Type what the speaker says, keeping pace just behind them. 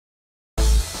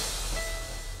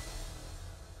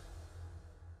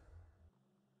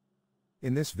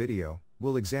In this video,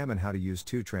 we'll examine how to use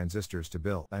two transistors to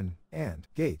build an AND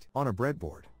gate on a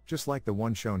breadboard, just like the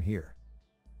one shown here.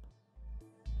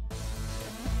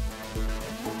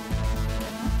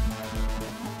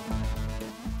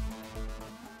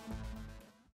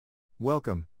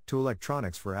 Welcome to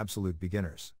Electronics for Absolute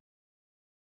Beginners.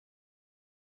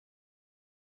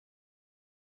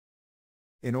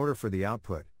 In order for the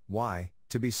output, Y,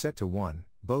 to be set to 1,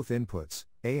 both inputs,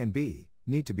 A and B,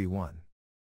 need to be 1.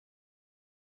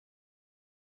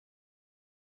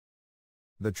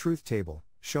 The truth table,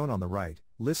 shown on the right,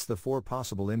 lists the 4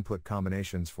 possible input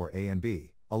combinations for A and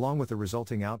B, along with the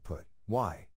resulting output,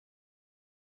 Y.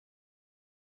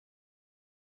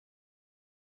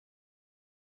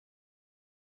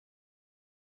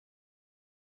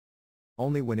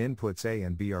 Only when inputs A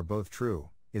and B are both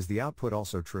true, is the output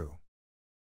also true.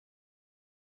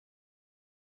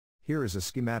 Here is a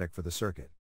schematic for the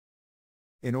circuit.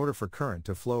 In order for current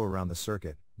to flow around the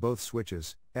circuit, both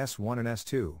switches, S1 and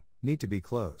S2, need to be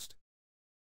closed.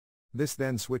 This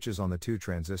then switches on the two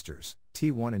transistors,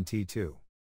 T1 and T2.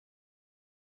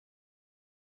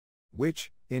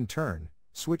 Which, in turn,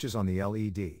 switches on the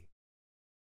LED.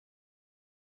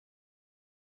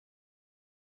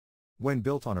 When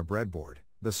built on a breadboard,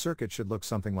 the circuit should look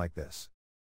something like this.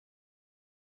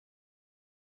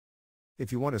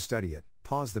 If you want to study it,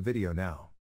 pause the video now.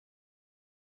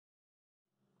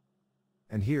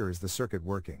 And here is the circuit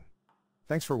working.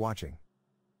 Thanks for watching.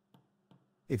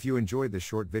 If you enjoyed this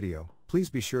short video, please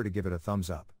be sure to give it a thumbs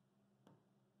up.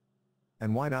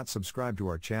 And why not subscribe to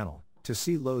our channel, to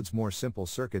see loads more simple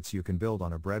circuits you can build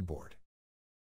on a breadboard.